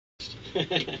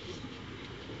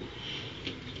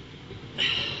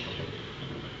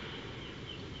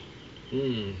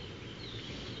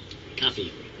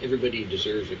Coffee. Everybody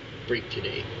deserves a break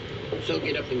today. So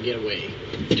get up and get away.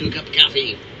 Do a cup of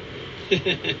coffee.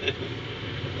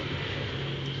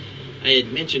 I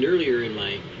had mentioned earlier in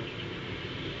my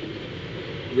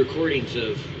recordings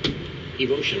of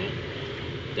Evotional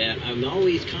that I'm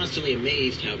always constantly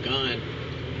amazed how God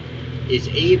is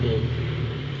able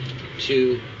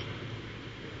to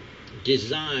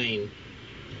design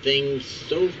things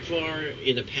so far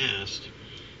in the past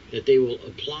that they will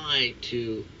apply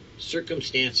to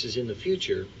circumstances in the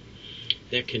future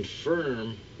that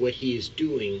confirm what he is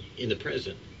doing in the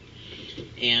present.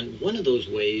 And one of those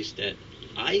ways that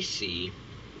I see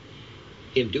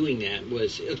him doing that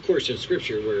was, of course, in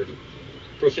Scripture, where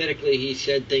prophetically he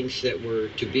said things that were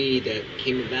to be that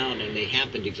came about, and they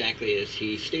happened exactly as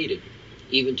he stated,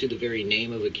 even to the very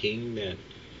name of a king that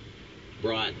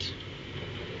brought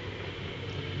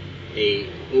a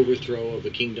overthrow of a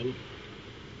kingdom,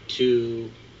 to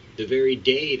the very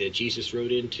day that Jesus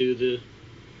rode into the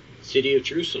city of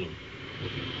Jerusalem.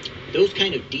 Those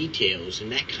kind of details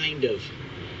and that kind of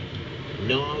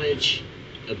knowledge,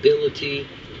 ability,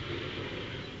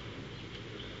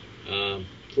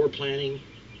 foreplanning,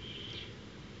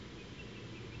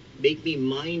 make me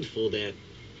mindful that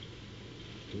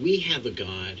we have a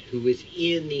God who is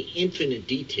in the infinite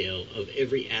detail of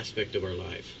every aspect of our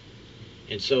life.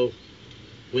 And so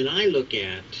when I look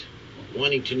at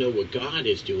wanting to know what God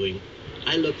is doing,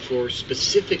 I look for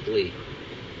specifically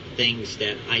things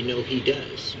that I know he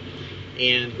does.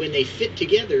 And when they fit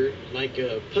together like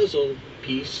a puzzle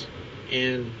piece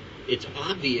and it's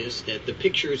obvious that the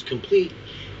picture is complete,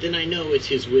 then I know it's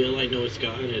his will, I know it's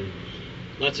God, and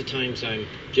lots of times I'm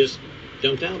just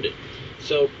dumbfounded.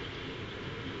 So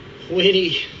when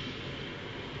he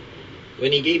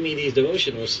gave me these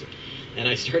devotionals and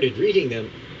I started reading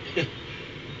them,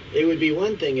 it would be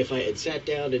one thing if I had sat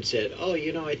down and said, oh,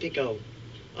 I think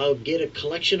I'll get a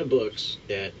collection of books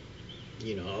that,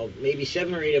 maybe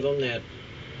 7 or 8 of them that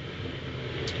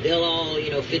they'll all,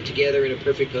 fit together in a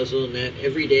perfect puzzle, and that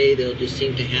every day they'll just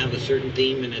seem to have a certain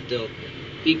theme, and that they'll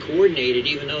be coordinated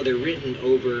even though they're written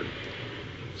over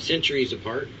centuries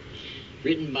apart,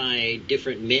 written by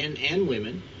different men and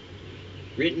women,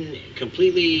 written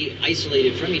completely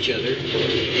isolated from each other,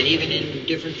 and even in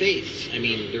different faiths. I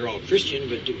mean, they're all Christian,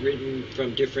 but written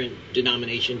from different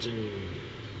denominations and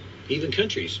even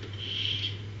countries.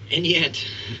 And yet,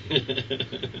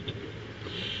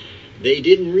 they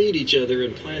didn't read each other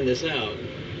and plan this out.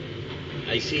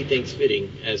 I see things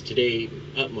fitting, as today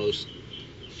utmost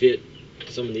fit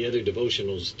some of the other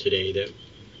devotionals today that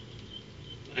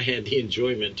I had the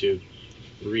enjoyment to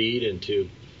read and to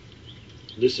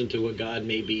listen to what God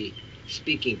may be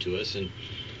speaking to us. And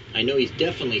I know he's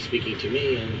definitely speaking to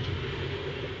me, and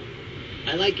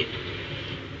I like it.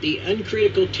 The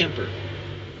uncritical temper.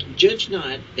 Judge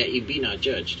not that you be not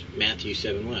judged. Matthew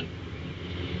 7:1.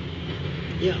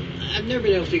 Yeah, I've never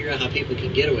been able to figure out how people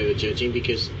can get away with judging,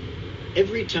 because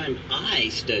every time I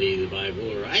study the Bible,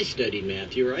 or I studied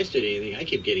Matthew, or I studied anything, I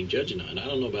keep getting judged on. I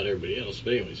don't know about everybody else,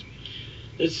 but anyways,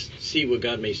 let's see what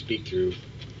God may speak through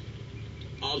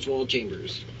Oswald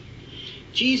Chambers.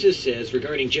 Jesus says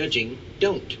regarding judging,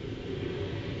 don't.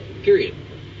 Period.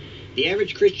 The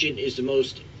average Christian is the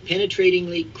most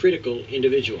penetratingly critical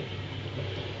individual.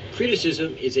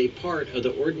 Criticism is a part of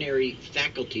the ordinary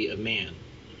faculty of man,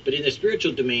 but in the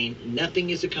spiritual domain, nothing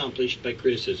is accomplished by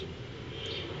criticism.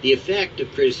 The effect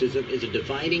of criticism is a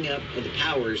dividing up of the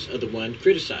powers of the one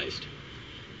criticized.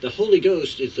 The Holy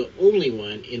Ghost is the only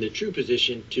one in the true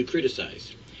position to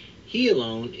criticize. He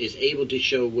alone is able to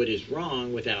show what is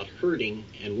wrong without hurting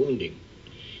and wounding.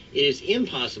 It is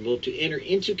impossible to enter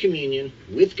into communion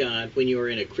with God when you are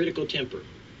in a critical temper.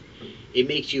 It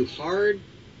makes you hard,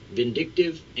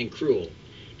 vindictive, and cruel,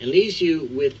 and leaves you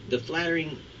with the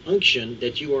flattering unction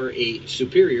that you are a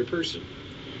superior person.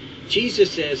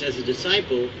 Jesus says, as a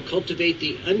disciple, cultivate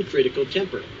the uncritical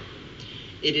temper.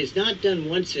 It is not done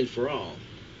once and for all.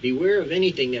 Beware of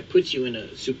anything that puts you in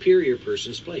a superior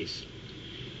person's place.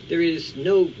 There is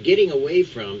no getting away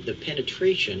from the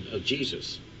penetration of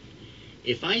Jesus.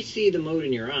 If I see the mote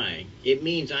in your eye, it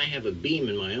means I have a beam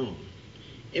in my own.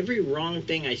 Every wrong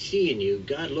thing I see in you,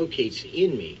 God locates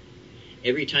in me.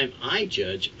 Every time I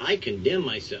judge, I condemn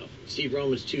myself. See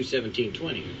Romans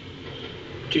 2:17-20.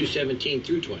 2:17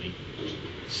 through 20.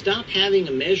 Stop having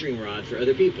a measuring rod for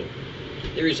other people.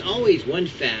 There is always one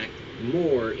fact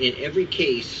more in every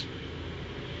case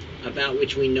about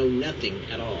which we know nothing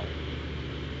at all.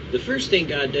 The first thing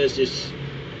God does is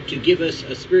to give us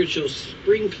a spiritual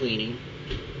spring cleaning.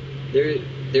 There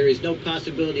There is no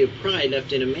possibility of pride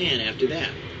left in a man after that.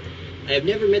 I have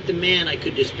never met the man I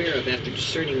could despair of after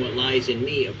discerning what lies in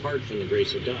me apart from the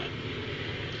grace of God.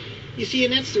 You see,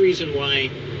 and that's the reason why,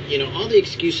 all the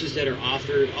excuses that are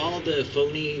offered, all the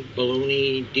phony,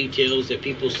 baloney details that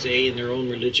people say in their own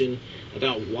religion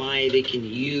about why they can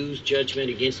use judgment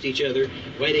against each other,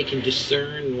 why they can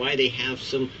discern, why they have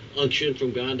some unction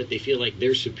from God that they feel like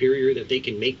they're superior, that they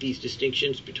can make these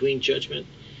distinctions between judgment,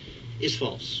 is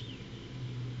false.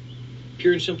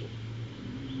 Pure and simple.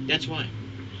 That's why.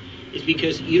 It's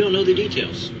because you don't know the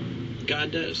details.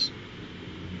 God does.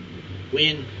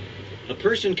 When a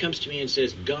person comes to me and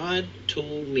says, God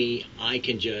told me I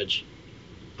can judge,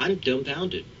 I'm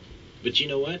dumbfounded. But you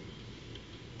know what?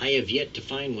 I have yet to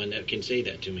find one that can say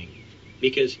that to me.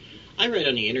 Because I write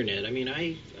on the internet.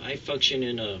 I function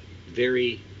in a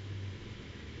very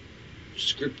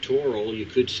scriptural, you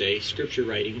could say, scripture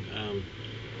writing,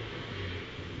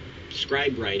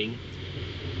 scribe writing,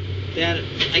 that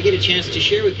I get a chance to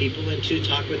share with people and to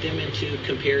talk with them and to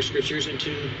compare scriptures and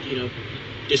to,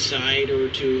 decide or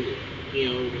to,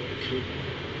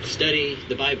 study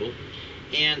the Bible.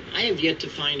 And I have yet to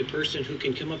find a person who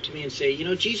can come up to me and say,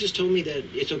 Jesus told me that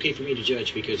it's okay for me to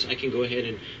judge because I can go ahead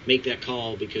and make that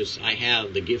call because I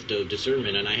have the gift of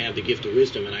discernment and I have the gift of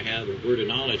wisdom and I have the word of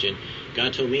knowledge and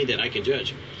God told me that I can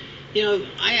judge.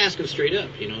 I ask them straight up,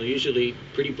 usually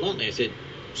pretty bluntly. I said,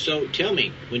 so tell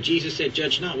me, when Jesus said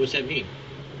judge not, what's that mean?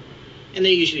 And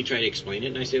they usually try to explain it.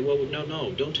 And I say, well,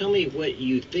 no, don't tell me what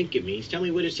you think it means. Tell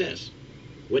me what it says.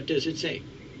 What does it say?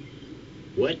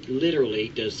 What literally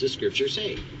does the scripture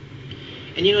say?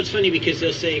 And it's funny because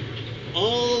they'll say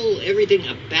everything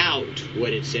about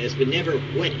what it says, but never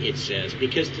what it says,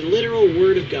 because the literal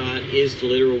word of God is the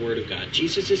literal word of God.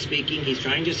 Jesus is speaking. He's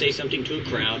trying to say something to a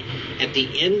crowd. At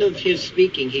the end of his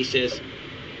speaking, he says,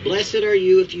 blessed are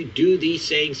you if you do these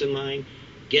sayings of mine.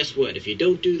 Guess what? If you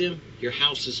don't do them, your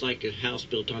house is like a house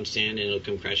built on sand and it'll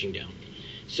come crashing down.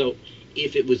 So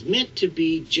if it was meant to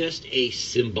be just a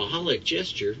symbolic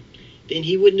gesture, then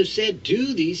he wouldn't have said,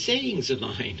 do these sayings of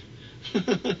mine.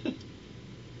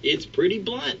 It's pretty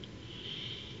blunt.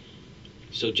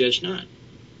 So judge not.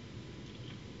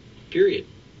 Period.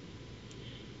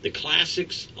 The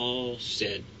classics all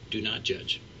said, do not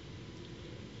judge.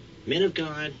 Men of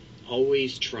God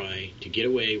always try to get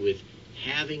away with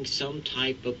having some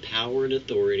type of power and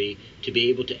authority to be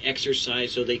able to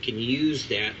exercise so they can use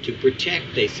that to protect,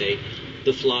 they say,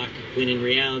 the flock, when in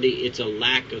reality it's a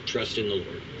lack of trust in the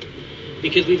Lord.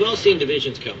 Because we've all seen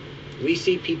divisions come. We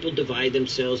see people divide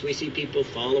themselves. We see people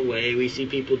fall away. We see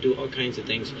people do all kinds of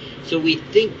things. So we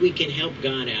think we can help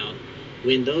God out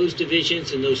when those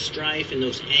divisions and those strife and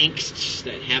those angsts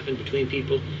that happen between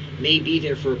people may be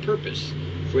there for a purpose,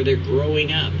 for their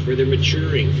growing up, for their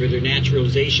maturing, for their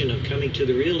naturalization of coming to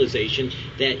the realization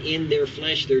that in their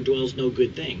flesh there dwells no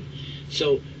good thing.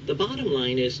 So the bottom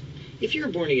line is, if you're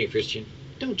a born-again Christian,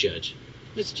 don't judge.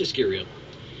 Let's just get real.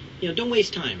 Don't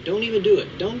waste time. Don't even do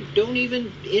it. Don't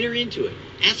even enter into it.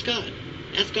 Ask God.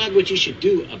 Ask God what you should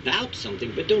do about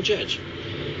something, but don't judge.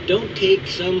 Don't take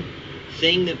some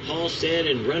thing that Paul said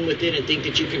and run with it and think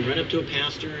that you can run up to a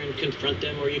pastor and confront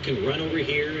them, or you can run over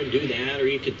here and do that, or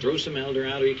you can throw some elder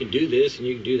out, or you can do this and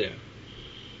you can do that.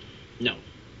 No.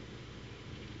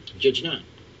 Judge not.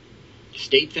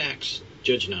 State facts.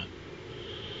 Judge not.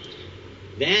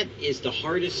 That is the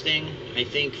hardest thing, I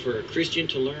think, for a Christian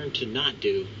to learn to not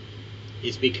do,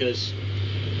 is because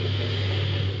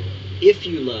if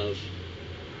you love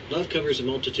covers a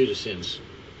multitude of sins.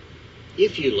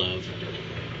 If you love,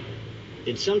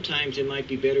 then sometimes it might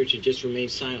be better to just remain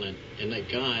silent and let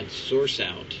God source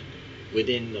out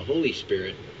within the Holy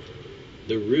Spirit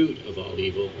the root of all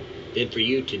evil than for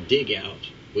you to dig out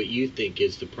what you think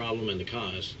is the problem and the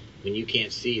cause when you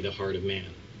can't see the heart of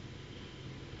man.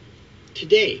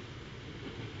 Today,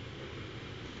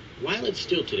 while it's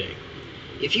still today,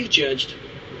 if you've judged,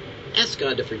 ask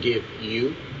God to forgive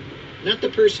you, not the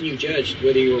person you judged,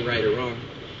 whether you were right or wrong.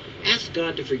 Ask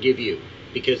God to forgive you,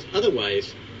 because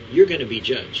otherwise you're going to be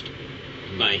judged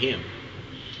by Him.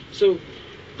 So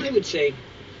I would say,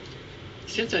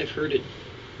 since I've heard it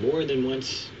more than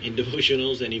once in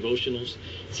devotionals and evotionals,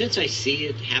 since I see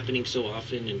it happening so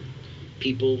often in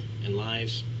people and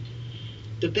lives,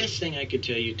 the best thing I could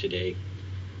tell you today,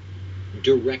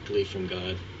 directly from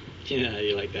God, yeah,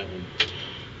 you like that one,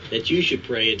 that you should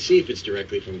pray and see if it's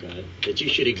directly from God, that you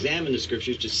should examine the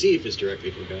scriptures to see if it's directly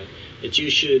from God, that you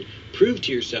should prove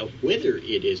to yourself whether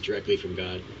it is directly from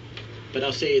God. But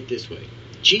I'll say it this way.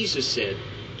 Jesus said,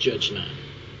 judge not.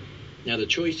 Now the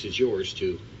choice is yours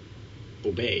to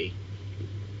obey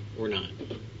or not.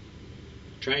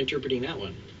 Try interpreting that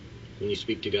one. when you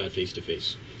speak to God face to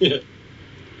face.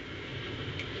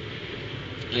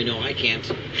 I know I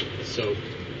can't, so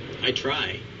I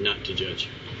try not to judge.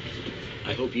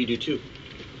 I hope you do too.